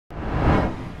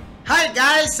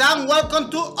Hi guys and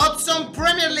welcome to Odds on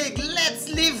Premier League. Let's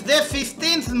leave the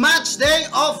 15th match day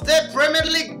of the Premier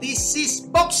League. This is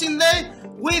Boxing Day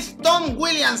with Tom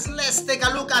Williams. Let's take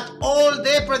a look at all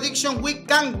the prediction we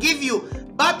can give you.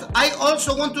 But I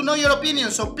also want to know your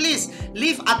opinion, so please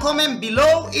leave a comment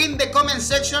below in the comment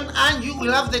section and you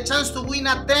will have the chance to win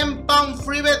a £10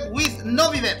 free bet with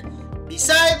Novibet.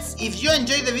 Besides, if you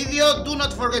enjoyed the video, do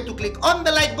not forget to click on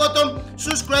the like button,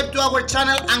 subscribe to our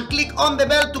channel and click on the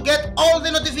bell to get all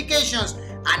the notifications.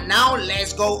 And now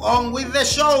let's go on with the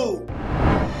show.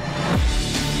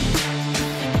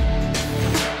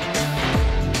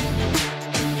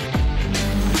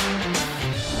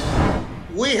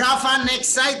 We have an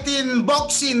exciting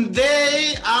Boxing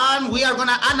Day and we are going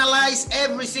to analyze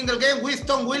every single game with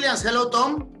Tom Williams. Hello,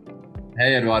 Tom.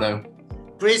 Hey, Eduardo.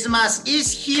 Christmas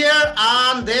is here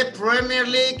and the Premier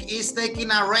League is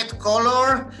taking a red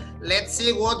color. Let's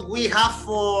see what we have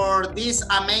for this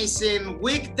amazing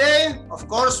weekday. Of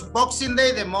course, Boxing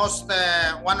Day, the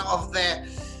one of the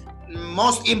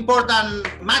most important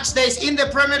match days in the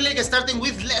Premier League, starting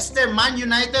with Leicester Man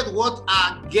United. What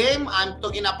a game. I'm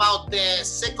talking about the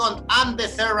second and the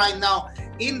third right now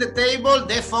in the table.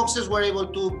 The Foxes were able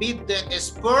to beat the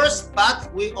Spurs,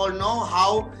 but we all know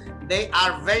how they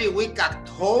are very weak at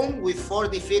home with 4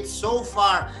 defeats so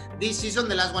far this season,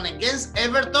 the last one against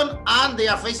Everton, and they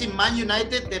are facing Man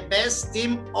United, the best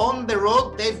team on the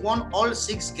road. They've won all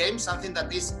 6 games, something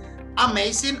that is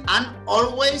amazing, and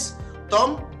always,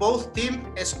 Tom, both teams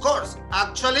scores.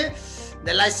 Actually,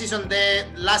 the last season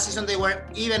they were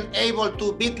even able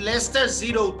to beat Leicester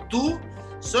 0-2.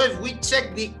 So if we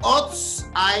check the odds,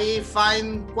 I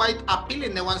find quite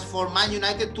appealing the ones for Man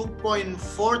United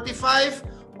 2.45.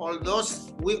 Although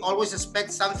we always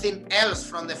expect something else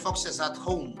from the Foxes at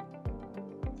home.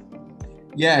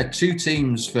 Yeah, 2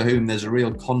 teams for whom there's a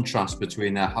real contrast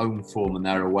between their home form and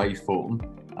their away form.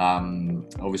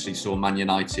 Obviously saw Man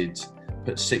United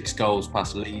put 6 goals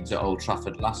past Leeds at Old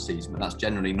Trafford last season, but that's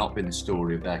generally not been the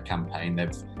story of their campaign.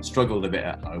 They've struggled a bit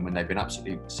at home and they've been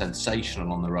absolutely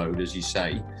sensational on the road, as you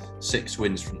say. 6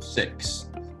 wins from 6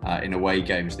 in away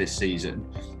games this season.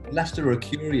 Leicester are a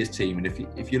curious team, and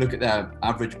if you look at their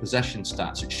average possession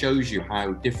stats, it shows you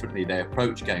how differently they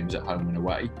approach games at home and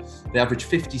away. They average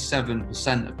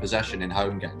 57% of possession in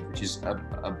home games, which is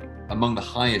among the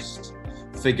highest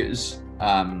figures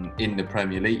in the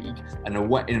Premier League. And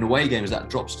in away games, that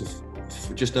drops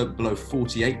to just below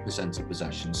 48% of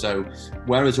possession. So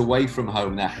whereas away from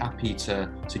home, they're happy to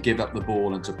give up the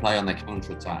ball and to play on their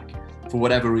counter-attack. For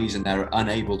whatever reason, they're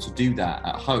unable to do that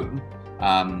at home.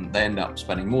 They end up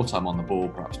spending more time on the ball,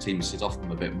 perhaps teams sit off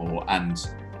them a bit more, and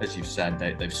as you've said,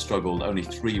 they've struggled. Only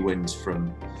 3 wins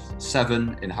from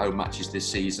 7 in home matches this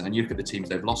season, and you look at the teams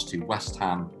they've lost to: West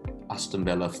Ham, Aston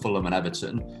Villa, Fulham and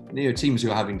Everton. Teams who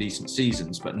are having decent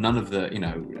seasons, but none of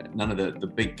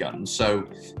the big guns. So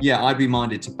yeah, I'd be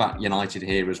minded to back United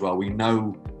here as well. We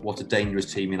know what a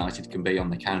dangerous team United can be on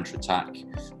the counter-attack.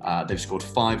 They've scored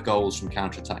 5 goals from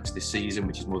counter-attacks this season,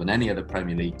 which is more than any other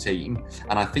Premier League team.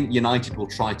 And I think United will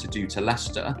try to do to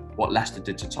Leicester what Leicester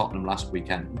did to Tottenham last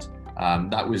weekend.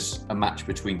 That was a match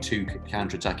between 2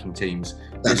 counter-attacking teams.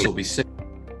 This will be 6.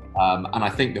 And I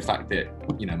think the fact that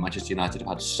Manchester United have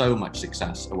had so much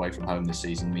success away from home this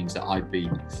season means that I'd be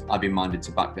minded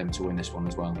to back them to win this one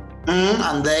as well.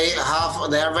 And they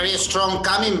are very strong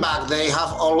coming back. They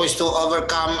have always to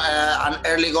overcome an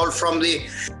early goal from the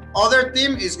other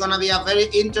team. It's going to be a very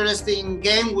interesting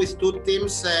game with 2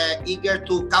 teams eager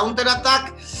to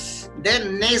counter-attack.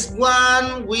 Then next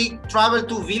one, we travel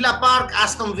to Villa Park,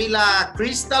 Aston Villa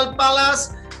Crystal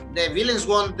Palace. The Villains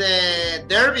won the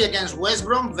derby against West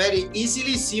Brom very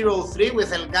easily, 0-3,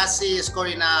 with El Ghazi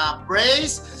scoring a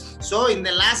brace. So in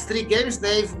the last 3 games,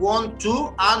 they've won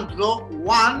 2 and draw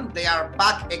 1. They are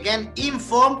back again in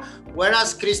form,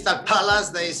 whereas Crystal Palace,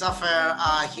 they suffer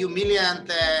a humiliant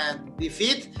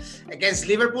defeat against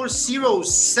Liverpool,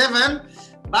 0-7.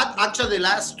 But actually, the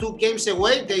last 2 games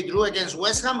away, they drew against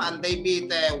West Ham and they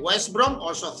beat West Brom,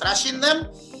 also thrashing them.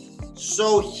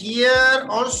 So here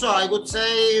also, I would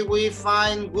say we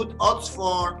find good odds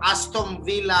for Aston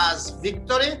Villa's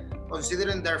victory,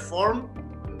 considering their form.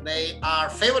 They are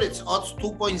favorites, odds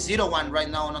 2.01 right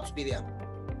now on Oddspedia.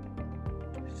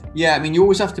 Yeah, I mean, you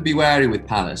always have to be wary with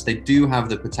Palace. They do have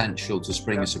the potential to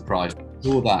spring a surprise. We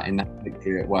saw that in that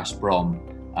victory at West Brom.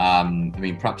 I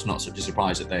mean, perhaps not such a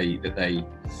surprise that they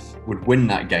would win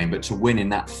that game, but to win in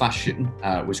that fashion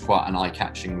was quite an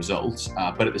eye-catching result.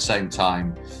 But at the same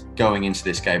time, going into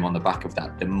this game on the back of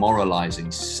that demoralising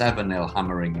 7-0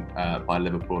 hammering by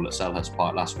Liverpool at Selhurst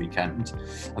Park last weekend,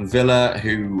 and Villa,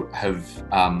 who have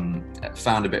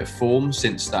found a bit of form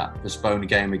since that postponed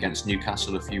game against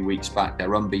Newcastle a few weeks back.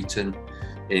 They're unbeaten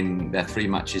in their 3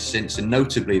 matches since, and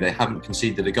notably they haven't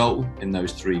conceded a goal in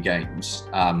those 3 games.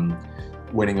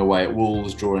 Winning away at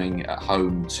Wolves, drawing at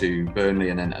home to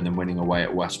Burnley, and then winning away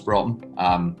at West Brom.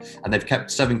 And they've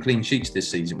kept 7 clean sheets this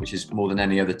season, which is more than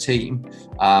any other team.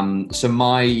 So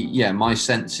my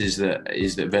sense is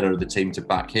that Villa are the team to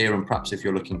back here. And perhaps if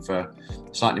you're looking for a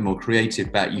slightly more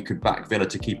creative bet, you could back Villa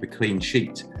to keep a clean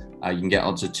sheet. You can get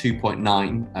odds of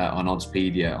 2.9 on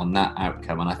Oddspedia on that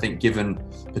outcome. And I think, given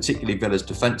particularly Villa's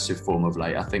defensive form of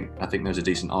late, I think those are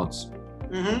decent odds.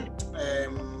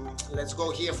 Let's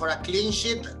go here for a clean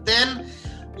sheet. Then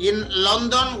in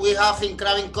London, we have in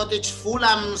Craven Cottage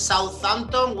Fulham,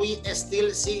 Southampton. We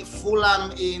still see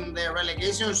Fulham in the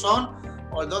relegation zone,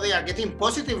 although they are getting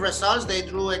positive results. They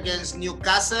drew against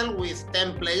Newcastle with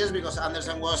 10 players because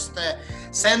Anderson was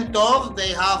sent off.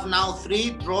 They have now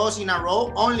 3 draws in a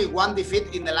row, only 1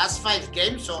 defeat in the last 5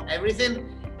 games. So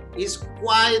everything is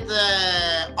quite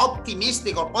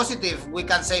optimistic or positive, we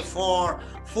can say, for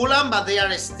Fulham, but they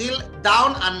are still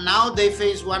down, and now they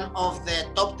face one of the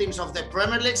top teams of the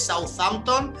Premier League,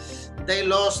 Southampton. They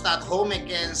lost at home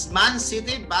against Man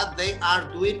City, but they are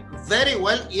doing very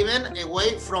well even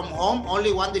away from home.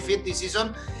 Only 1 defeat this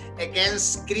season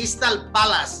against Crystal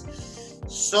Palace.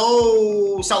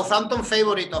 So Southampton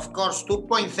favorite, of course,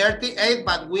 2.38,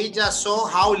 but we just saw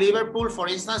how Liverpool, for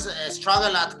instance,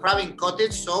 struggled at Craven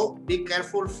Cottage, so be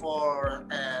careful for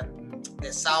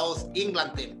the South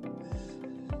England team.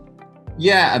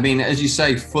 Yeah, I mean, as you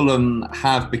say, Fulham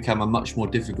have become a much more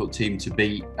difficult team to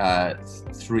beat.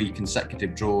 3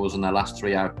 consecutive draws in their last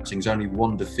 3 outings, only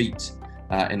 1 defeat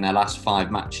in their last 5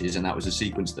 matches, and that was a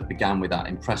sequence that began with that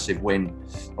impressive win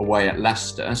away at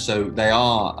Leicester. So they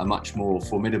are a much more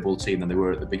formidable team than they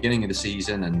were at the beginning of the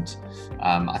season, and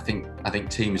I think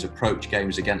teams approach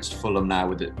games against Fulham now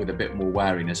with a bit more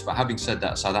wariness. But having said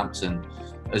that, Southampton,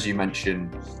 as you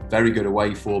mentioned, very good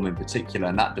away form in particular,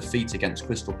 and that defeat against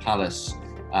Crystal Palace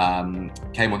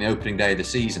came on the opening day of the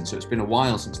season, so it's been a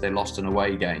while since they lost an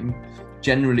away game.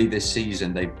 Generally this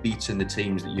season, they've beaten the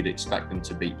teams that you'd expect them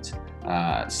to beat.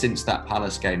 Since that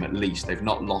Palace game, at least, they've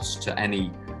not lost to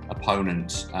any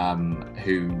opponent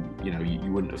who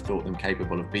you wouldn't have thought them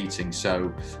capable of beating.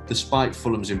 So, despite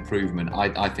Fulham's improvement,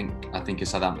 I think a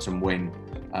Southampton win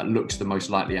looks the most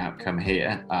likely outcome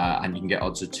here, and you can get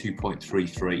odds of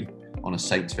 2.33 on a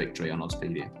Saints victory on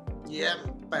Oddspedia. Yeah,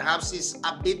 perhaps it's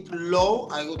a bit low,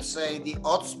 I would say, the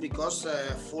odds, because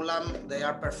Fulham, they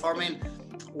are performing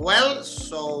well,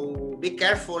 so be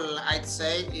careful, I'd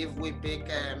say, if we pick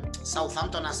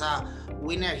Southampton as a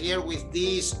winner here with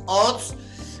these odds.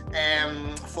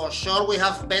 For sure, we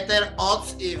have better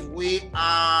odds if we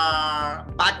are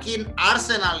backing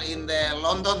Arsenal in the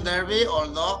London Derby,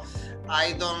 although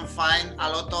I don't find a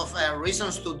lot of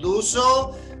reasons to do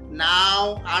so.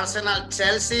 Now,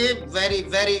 Arsenal-Chelsea, very,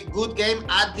 very good game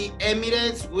at the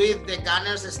Emirates, with the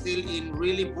Gunners still in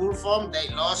really poor form. They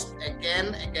lost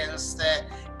again against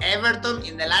Everton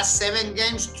in the last 7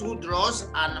 games, 2 draws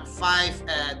and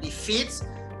 5 defeats.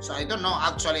 So I don't know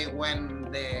actually when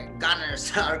the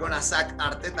Gunners are going to sack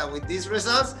Arteta with these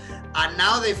results. And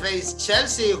now they face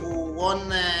Chelsea, who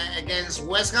won against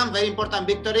West Ham, very important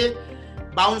victory,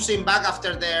 bouncing back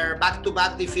after their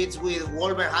back-to-back defeats with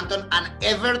Wolverhampton and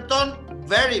Everton.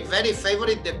 Very, very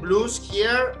favorite, the Blues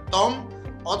here. Tom,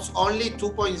 odds only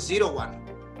 2.01.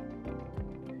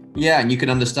 Yeah, and you can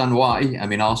understand why. I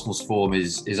mean, Arsenal's form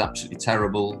is absolutely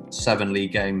terrible. 7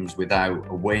 league games without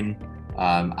a win.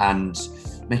 And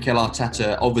Mikel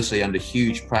Arteta, obviously under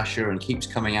huge pressure, and keeps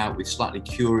coming out with slightly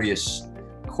curious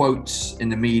quotes in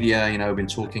the media. Been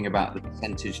talking about the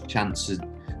percentage chances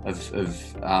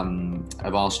of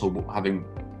Arsenal having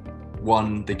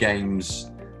won the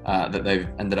games that they've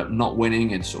ended up not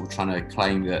winning, and sort of trying to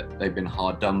claim that they've been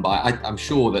hard done by. I'm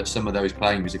sure that some of those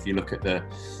claims, if you look at the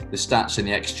stats in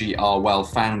the XG, are well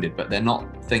founded, but they're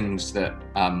not things that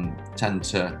tend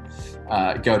to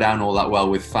go down all that well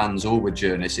with fans or with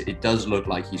journalists. It does look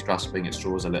like he's grasping at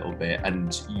straws a little bit,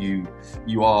 and you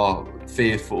are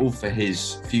fearful for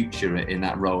his future in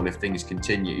that role if things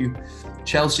continue.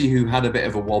 Chelsea, who had a bit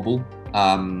of a wobble,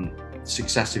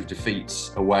 successive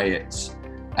defeats away at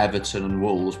Everton and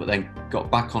Wolves, but then got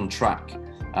back on track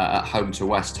at home to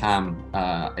West Ham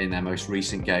in their most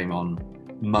recent game on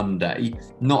Monday.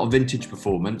 Not a vintage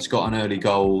performance, got an early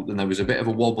goal, and there was a bit of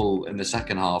a wobble in the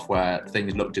second half where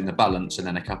things looked in the balance, and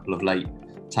then a couple of late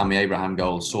Tammy Abraham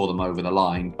goals saw them over the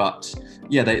line. But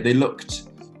yeah, they looked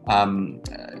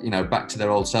back to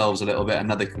their old selves a little bit.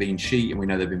 Another clean sheet, and we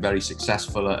know they've been very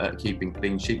successful at keeping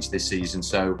clean sheets this season.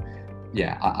 So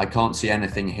yeah, I can't see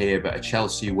anything here but a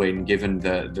Chelsea win, given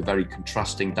the very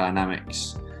contrasting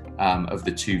dynamics of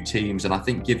the two teams. And I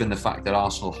think given the fact that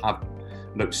Arsenal have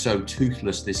looked so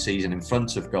toothless this season in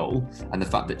front of goal, and the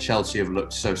fact that Chelsea have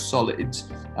looked so solid,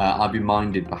 I'd be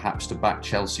minded perhaps to back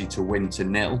Chelsea to win to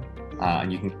 0,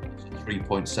 and you can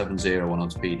 3.70 on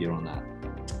Oddspedia on that.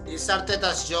 Is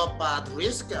Arteta's job at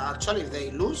risk actually if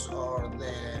they lose, or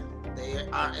they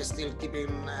are still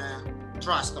keeping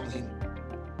trust on him?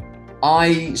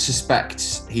 I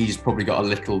suspect he's probably got a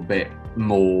little bit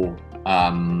more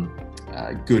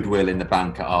goodwill in the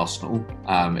bank at Arsenal.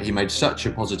 He made such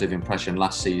a positive impression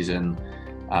last season.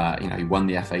 He won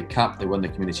the FA Cup, they won the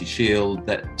Community Shield,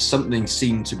 that something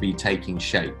seemed to be taking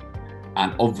shape.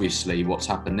 And obviously what's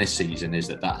happened this season is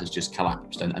that has just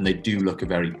collapsed, and they do look a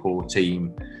very poor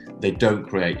team. They don't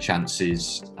create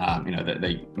chances, that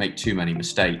they make too many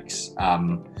mistakes.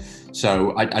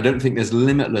 So I don't think there's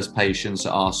limitless patience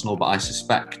at Arsenal, but I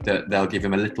suspect that they'll give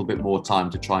him a little bit more time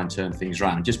to try and turn things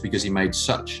around, just because he made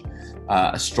such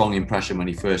a strong impression when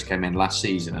he first came in last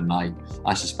season. And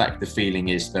I suspect the feeling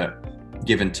is that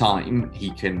given time,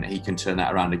 he can turn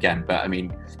that around again. But I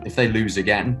mean, if they lose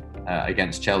again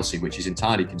against Chelsea, which is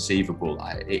entirely conceivable,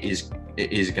 it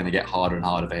is going to get harder and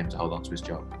harder for him to hold on to his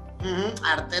job.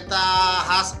 Arteta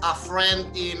has a friend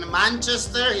in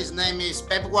Manchester. His name is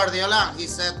Pep Guardiola, and he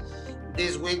said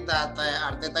this week that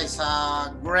Arteta is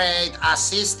a great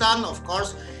assistant. Of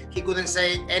course, he couldn't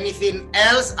say anything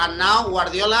else. And now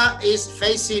Guardiola is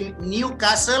facing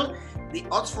Newcastle. The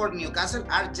odds for Newcastle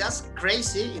are just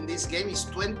crazy. In this game, it's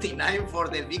 29 for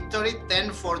the victory,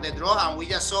 10 for the draw, and we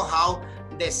just saw how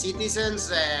the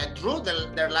citizens drew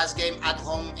their last game at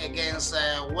home against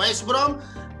West Brom,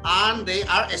 and they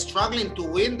are struggling to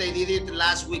win. They did it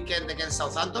last weekend against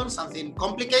Southampton, something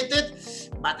complicated,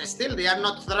 but still they are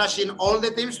not thrashing all the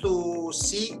teams to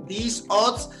see these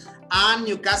odds. And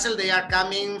Newcastle, they are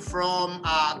coming from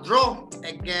a draw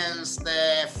against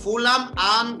Fulham,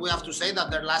 and we have to say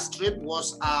that their last trip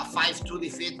was a 5-2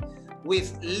 defeat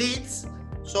with Leeds.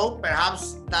 So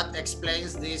perhaps that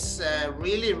explains this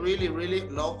really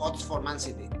low odds for Man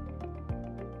City.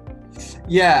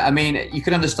 Yeah, I mean, you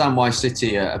can understand why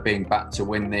City are being backed to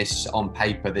win this. On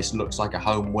paper, this looks like a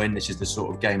home win. This is the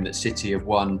sort of game that City have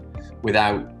won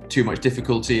without too much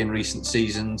difficulty in recent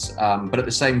seasons. But at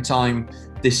the same time,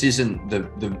 this isn't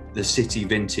the City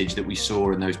vintage that we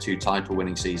saw in those two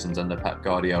title-winning seasons under Pep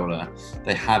Guardiola.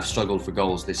 They have struggled for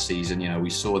goals this season. We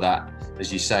saw that,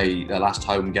 as you say, their last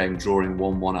home game drawing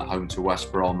 1-1 at home to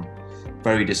West Brom.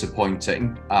 Very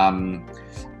disappointing.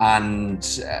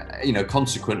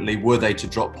 Consequently, were they to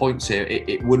drop points here,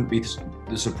 it wouldn't be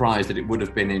the surprise that it would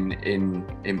have been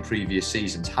in previous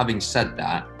seasons. Having said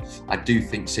that, I do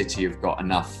think City have got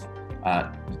enough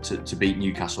to beat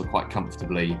Newcastle quite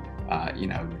comfortably.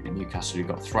 Newcastle, who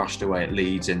got thrashed away at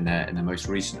Leeds in their most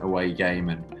recent away game,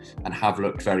 and have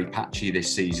looked very patchy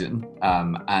this season.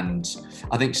 And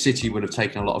I think City would have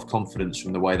taken a lot of confidence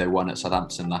from the way they won at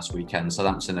Southampton last weekend.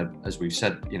 Southampton, as we've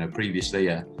said, previously,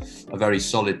 a very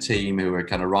solid team who are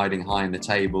kind of riding high in the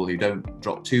table, who don't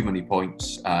drop too many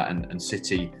points. And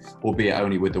City, albeit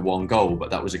only with the one goal, but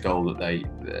that was a goal that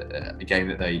a game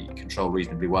that they controlled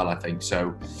reasonably well, I think.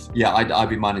 So, yeah, I'd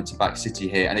be minded to back City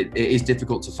here, and it is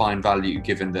difficult to find value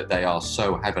given that they are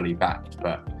so heavily backed,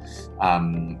 but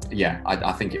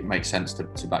I think it makes sense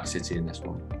to back City in this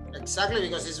one. Exactly,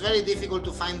 because it's very difficult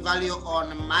to find value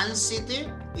on Man City.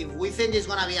 If we think it's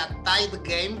going to be a tight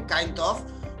game,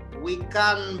 we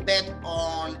can bet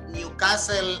on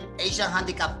Newcastle Asian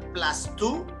Handicap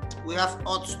 +2. We have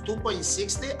odds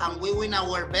 2.60, and we win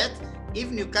our bet if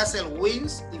Newcastle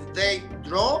wins, if they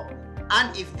draw,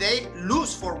 and if they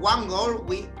lose for 1 goal,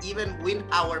 we even win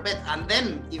our bet. And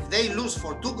then if they lose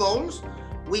for 2 goals,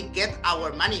 we get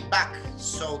our money back.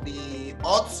 So the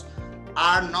odds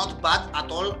are not bad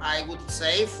at all, I would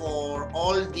say, for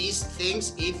all these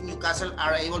things if Newcastle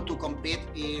are able to compete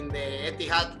in the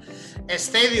Etihad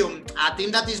Stadium. A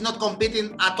team that is not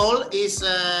competing at all is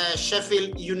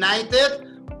Sheffield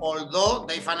United, although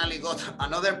they finally got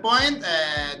another point,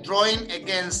 drawing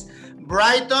against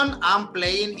Brighton and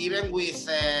playing even with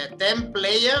 10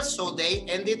 players, so they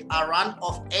ended a run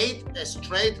of 8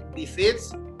 straight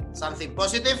defeats, something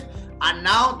positive. And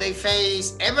now they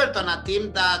face Everton, a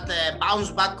team that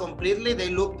bounced back completely. They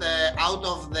looked out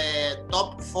of the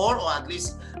top 4, or at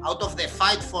least out of the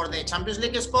fight for the Champions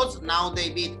League spots. Now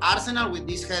they beat Arsenal with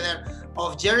this header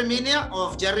of Jerry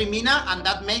Mina, and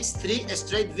that makes 3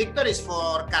 straight victories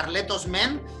for Carleto's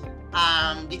men.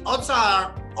 The odds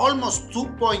are almost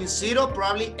 2.0,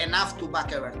 probably enough to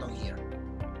back Everton here.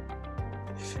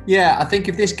 Yeah, I think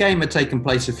if this game had taken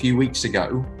place a few weeks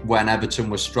ago when Everton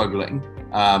was struggling,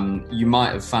 you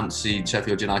might have fancied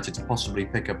Sheffield United to possibly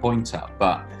pick a point up.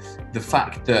 But the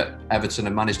fact that Everton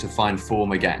have managed to find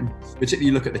form again,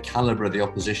 particularly look at the calibre of the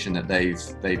opposition that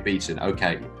they've beaten.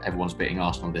 Okay, everyone's beating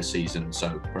Arsenal this season,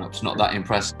 so perhaps not that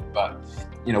impressive. But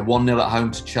 1-0 at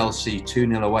home to Chelsea,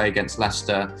 2-0 away against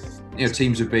Leicester.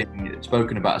 Teams have been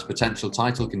spoken about as potential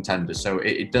title contenders. So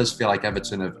it does feel like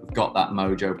Everton have got that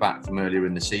mojo back from earlier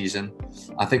in the season.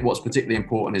 I think what's particularly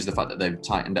important is the fact that they've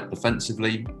tightened up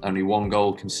defensively. Only 1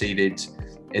 goal conceded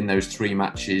in those 3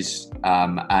 matches.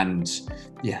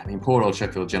 Poor old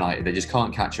Sheffield United, they just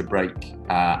can't catch a break.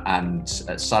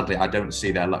 Sadly, I don't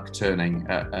see their luck turning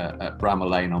at Bramall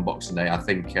Lane on Boxing Day. I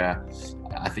think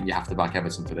you have to back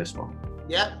Everton for this one.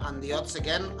 Yeah, and the odds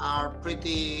again are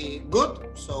pretty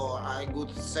good. So I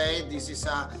would say this is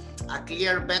a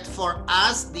clear bet for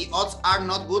us. The odds are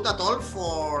not good at all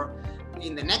for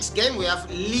in the next game. We have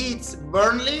Leeds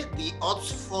Burnley. The odds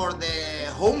for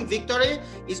the home victory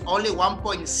is only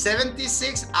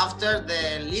 1.76 after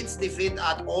the Leeds defeat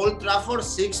at Old Trafford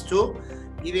 6-2.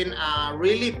 Giving a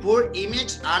really poor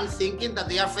image and thinking that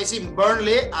they are facing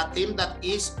Burnley, a team that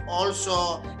is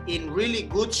also in really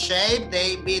good shape.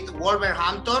 They beat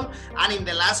Wolverhampton, and in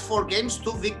the last 4 games,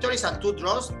 2 victories and 2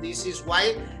 draws. This is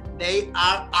why they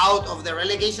are out of the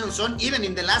relegation zone. Even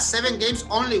in the last 7 games,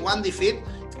 only 1 defeat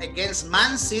against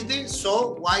Man City.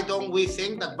 So why don't we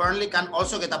think that Burnley can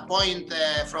also get a point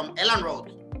from Elland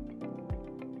Road?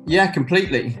 Yeah,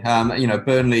 completely.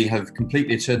 Burnley have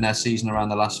completely turned their season around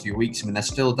the last few weeks. I mean, they're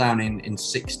still down in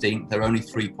 16th. They're only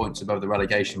 3 points above the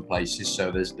relegation places,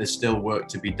 so there's still work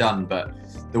to be done. But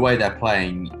the way they're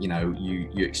playing,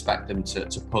 you expect them to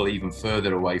pull even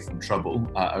further away from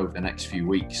trouble over the next few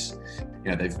weeks.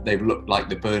 They've looked like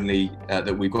the Burnley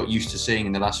that we've got used to seeing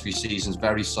in the last few seasons.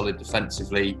 Very solid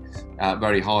defensively,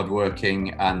 very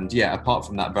hard-working, and apart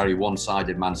from that very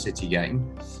one-sided Man City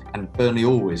game. And Burnley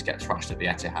always get thrashed at the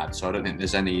Etihad, so I don't think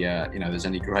there's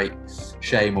any great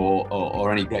shame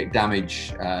or any great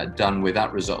damage done with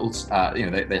that result.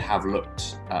 They have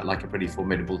looked like a pretty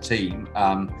formidable team,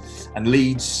 and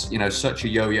Leeds, such a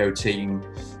yo-yo team.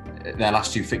 Their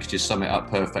last 2 fixtures sum it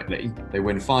up perfectly. They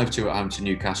win 5-2 at home to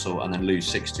Newcastle and then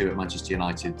lose 6-2 at Manchester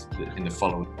United in the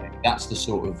following game. That's the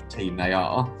sort of team they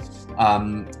are.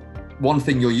 One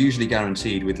thing you're usually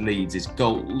guaranteed with Leeds is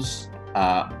goals,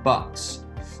 but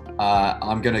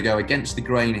I'm going to go against the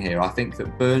grain here. I think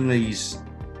that Burnley's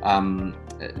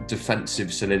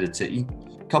defensive solidity,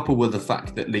 coupled with the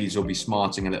fact that Leeds will be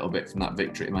smarting a little bit from that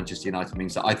victory at Manchester United,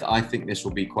 means that I think this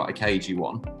will be quite a cagey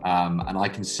one, and I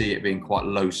can see it being quite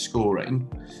low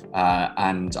scoring.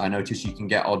 And I notice you can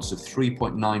get odds of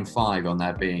 3.95 on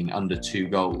there being under 2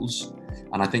 goals.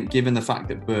 And I think given the fact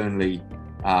that Burnley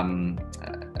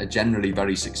are generally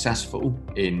very successful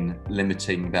in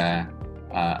limiting their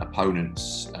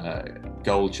opponents'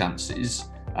 goal chances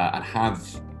and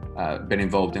have been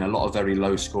involved in a lot of very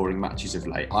low-scoring matches of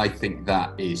late, I think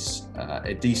that is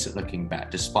a decent-looking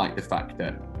bet, despite the fact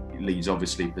that Leeds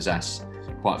obviously possess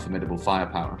quite formidable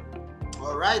firepower.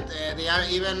 All right, they are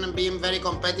even being very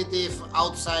competitive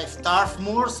outside Turf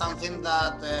Moor, something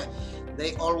that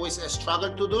they always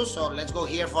struggle to do. So let's go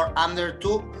here for under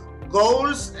 2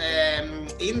 goals.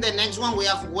 In the next one, we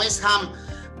have West Ham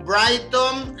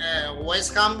Brighton.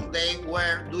 West Ham, they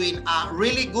were doing a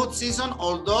really good season,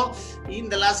 although in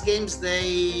the last games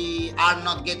they are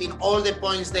not getting all the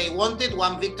points they wanted.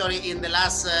 1 victory in the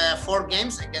last 4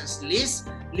 games against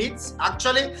Leeds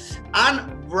actually.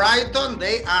 And Brighton,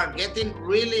 they are getting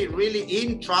really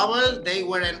in trouble. They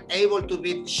weren't able to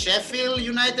beat Sheffield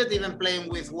United, even playing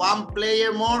with 1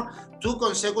 player more. 2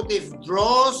 consecutive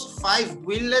draws, 5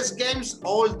 winless games.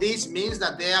 All this means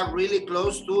that they are really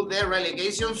close to the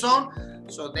relegation zone.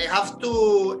 So they have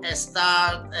to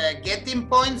start getting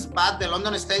points, but the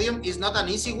London Stadium is not an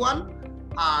easy one.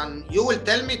 And you will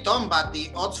tell me, Tom, but the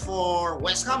odds for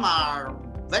West Ham are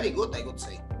very good, I would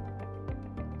say.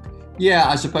 Yeah,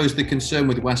 I suppose the concern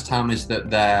with West Ham is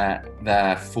that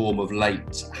their form of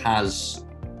late has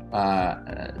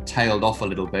tailed off a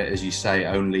little bit, as you say.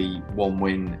 Only 1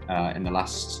 win in the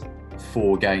last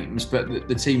 4 games, but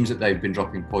the teams that they've been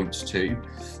dropping points to,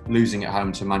 losing at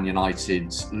home to Man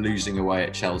United, losing away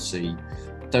at Chelsea,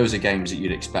 those are games that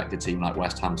you'd expect a team like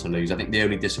West Ham to lose. I think the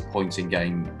only disappointing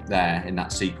game there in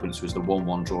that sequence was the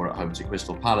 1-1 draw at home to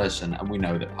Crystal Palace, and we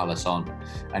know that Palace aren't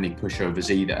any pushovers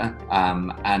either.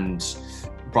 And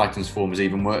Brighton's form is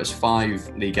even worse.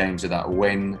 5 league games without a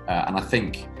win, and I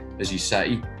think, as you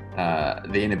say,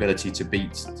 the inability to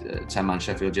beat 10-man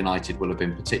Sheffield United will have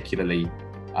been particularly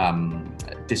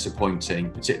disappointing,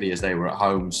 particularly as they were at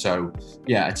home. So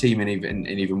yeah, a team in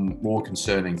even more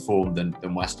concerning form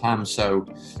than West Ham. So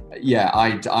yeah,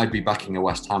 I'd be backing a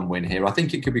West Ham win here. I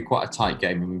think it could be quite a tight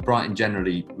game. I mean, Brighton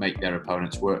generally make their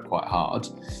opponents work quite hard.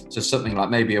 So something like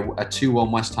maybe a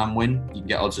 2-1 West Ham win, you can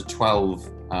get odds of 12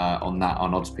 on that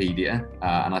on Oddspedia,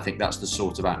 and I think that's the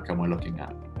sort of outcome we're looking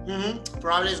at.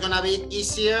 Probably it's going to be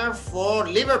easier for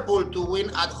Liverpool to win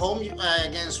at home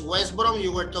against West Brom.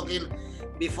 You were talking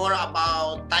before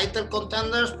about title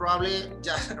contenders. Probably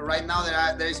just right now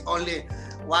there is only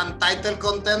one title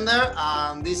contender,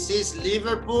 and this is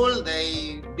Liverpool.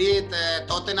 They beat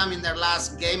Tottenham in their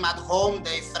last game at home.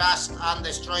 They thrashed and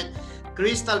destroyed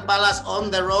Crystal Palace on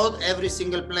the road. Every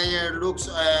single player looks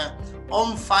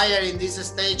on fire in this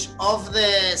stage of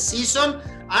the season,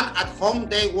 and at home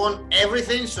they won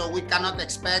everything, so we cannot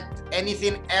expect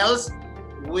anything else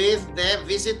with the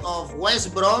visit of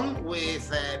West Brom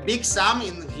with Big Sam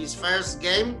in his first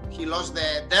game. He lost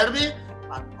the derby,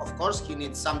 but of course he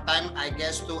needs some time, I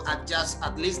guess, to adjust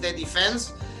at least the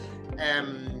defense.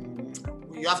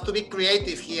 You have to be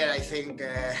creative here, I think,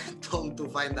 Tom, to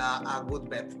find a good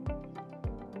bet.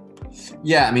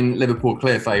 Yeah, I mean, Liverpool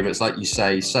clear favourites, like you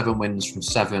say, 7 wins from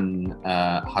 7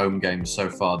 home games so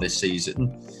far this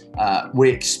season. We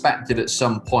expected at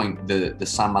some point the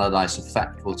Sam Allardyce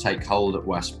effect will take hold at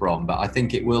West Brom, but I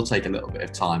think it will take a little bit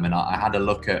of time. And I had a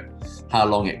look at how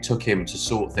long it took him to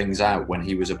sort things out when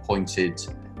he was appointed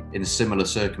in similar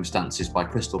circumstances by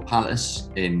Crystal Palace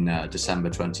in December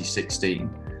 2016.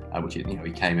 Which, you know,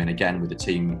 he came in again with the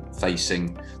team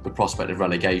facing the prospect of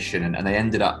relegation, and they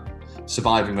ended up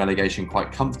surviving relegation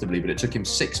quite comfortably, but it took him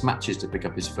 6 matches to pick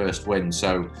up his first win.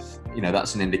 So, you know,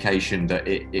 that's an indication that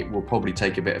it will probably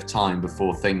take a bit of time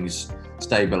before things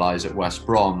stabilise at West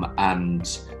Brom.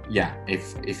 And yeah,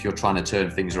 if you're trying to turn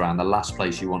things around, the last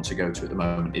place you want to go to at the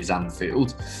moment is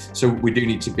Anfield. So we do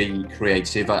need to be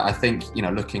creative. I think, you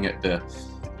know, looking at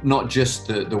not just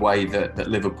the way that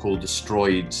Liverpool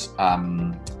destroyed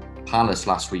Palace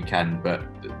last weekend, but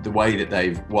the way that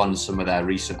they've won some of their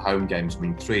recent home games. I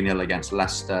mean, 3-0 against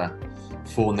Leicester,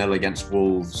 4-0 against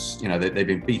Wolves. You know, they've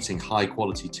been beating high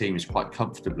quality teams quite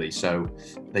comfortably, so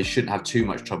they shouldn't have too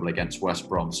much trouble against West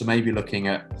Brom. So maybe looking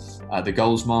at the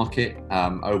goals market,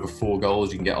 over 4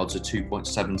 goals, you can get odds of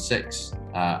 2.76.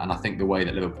 And I think the way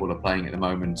that Liverpool are playing at the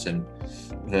moment, and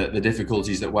the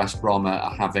difficulties that West Brom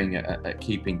are having at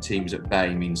keeping teams at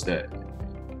bay, means that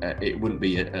it wouldn't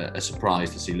be a surprise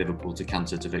to see Liverpool to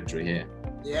canter to victory here.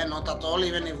 Yeah, not at all.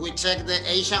 Even if we check the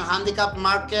Asian handicap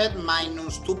market,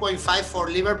 minus 2.5 for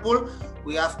Liverpool,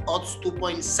 we have odds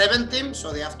 2.17,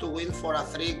 so they have to win for a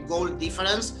 3-goal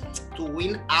difference to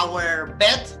win our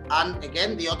bet. And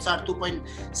again, the odds are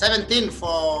 2.17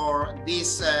 for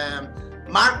this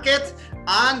market.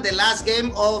 And the last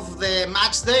game of the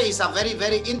match day is a very,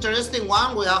 very interesting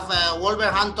one. We have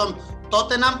Wolverhampton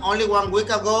Tottenham. Only 1 week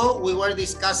ago, we were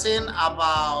discussing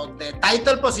about the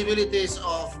title possibilities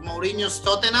of Mourinho's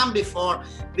Tottenham before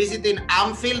visiting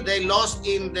Anfield. They lost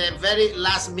in the very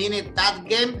last minute that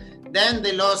game. Then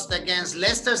they lost against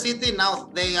Leicester City. Now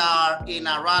they are in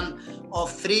a run of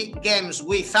 3 games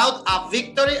without a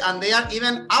victory, and they are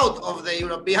even out of the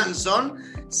European zone.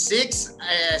 6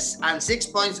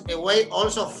 points away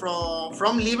also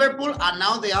from Liverpool, and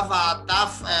now they have a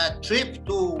tough trip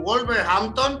to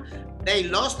Wolverhampton. They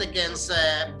lost against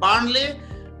Burnley,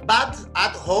 but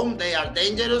at home they are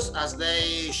dangerous, as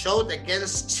they showed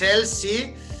against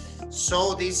Chelsea.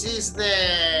 So this is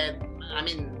the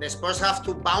Spurs have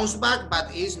to bounce back,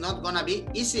 but it's not going to be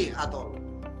easy at all.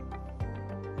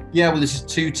 Yeah, well, this is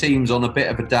 2 teams on a bit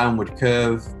of a downward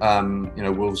curve.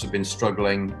 Wolves have been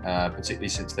struggling, particularly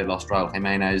since they lost Raul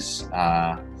Jimenez.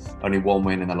 Only 1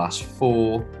 win in the last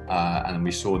 4. And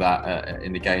we saw that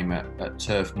in the game at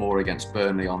Turf Moor against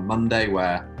Burnley on Monday,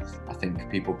 where I think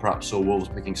people perhaps saw Wolves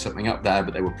picking something up there,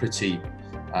 but they were pretty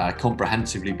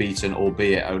comprehensively beaten,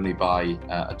 albeit only by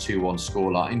a 2-1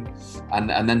 scoreline.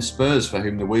 And then Spurs, for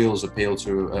whom the wheels appear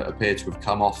to have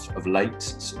come off of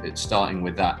late, it's starting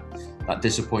with that that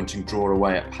disappointing draw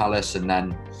away at Palace, and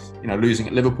then, you know, losing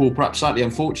at Liverpool, perhaps slightly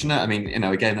unfortunate. I mean, you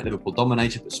know, a game that Liverpool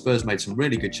dominated, but Spurs made some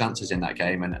really good chances in that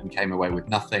game and came away with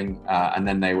nothing. And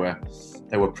then they were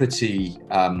pretty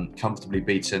comfortably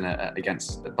beaten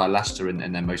by Leicester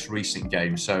in their most recent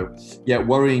game. So, yeah,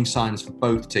 worrying signs for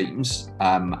both teams.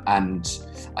 And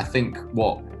I think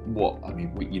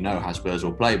you know how Spurs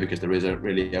will play, because there is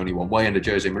really only one way under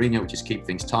Jose Mourinho, which is keep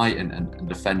things tight and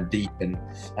defend deep and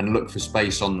look for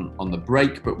space on the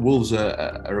break. But Wolves are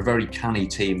a very canny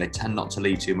team. They tend not to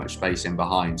leave too much space in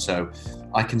behind. So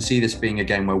I can see this being a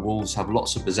game where Wolves have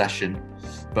lots of possession,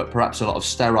 but perhaps a lot of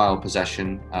sterile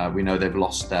possession. We know they've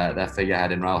lost their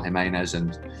figurehead in Raul Jimenez,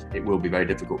 and it will be very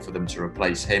difficult for them to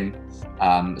replace him.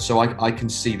 So I can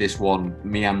see this one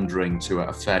meandering to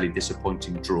a fairly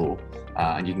disappointing draw.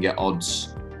 And you can get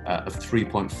odds of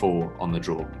 3.4 on the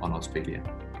draw on Oddspedia.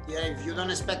 Yeah, if you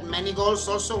don't expect many goals,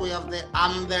 also we have the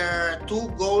under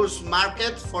 2 goals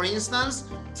market, for instance,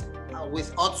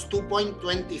 with odds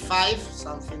 2.25,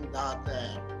 something that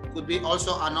could be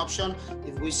also an option.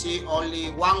 If we see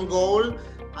only 1 goal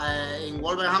in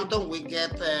Wolverhampton, we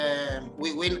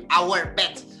win our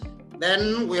bet.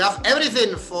 Then we have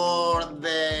everything for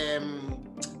the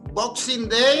Boxing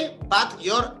Day, but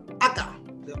your ACA.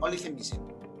 The only thing missing.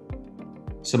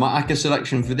 So my ACA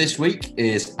selection for this week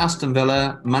is Aston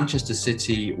Villa, Manchester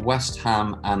City, West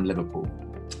Ham and Liverpool.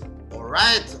 All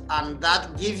right, and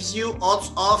that gives you odds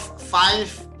of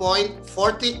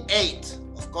 5.48.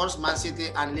 Of course, Man City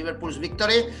and Liverpool's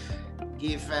victory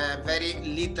give very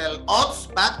little odds,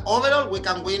 but overall we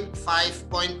can win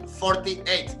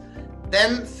 5.48.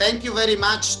 Then thank you very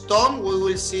much, Tom. We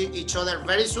will see each other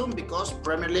very soon, because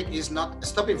Premier League is not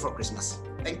stopping for Christmas.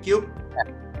 Thank you.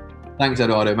 Thanks,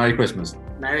 Eduardo. Merry Christmas.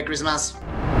 Merry Christmas.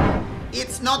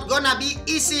 It's not gonna be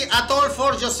easy at all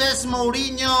for Jose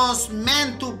Mourinho's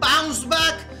men to bounce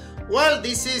back. Well,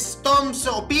 this is Tom's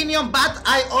opinion, but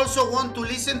I also want to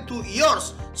listen to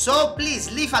yours. So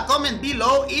please leave a comment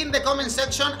below in the comment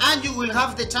section, and you will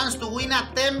have the chance to win a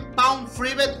 £10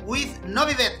 free bet with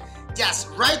Novibet. Just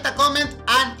write a comment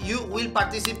and you will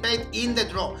participate in the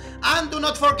draw. And do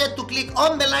not forget to click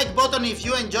on the like button if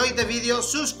you enjoyed the video,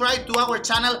 subscribe to our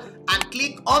channel and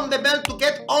click on the bell to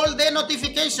get all the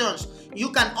notifications.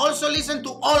 You can also listen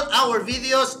to all our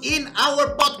videos in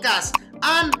our podcast.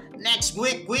 And next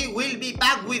week we will be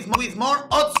back with more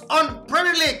odds on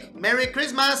Premier League. Merry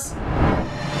Christmas!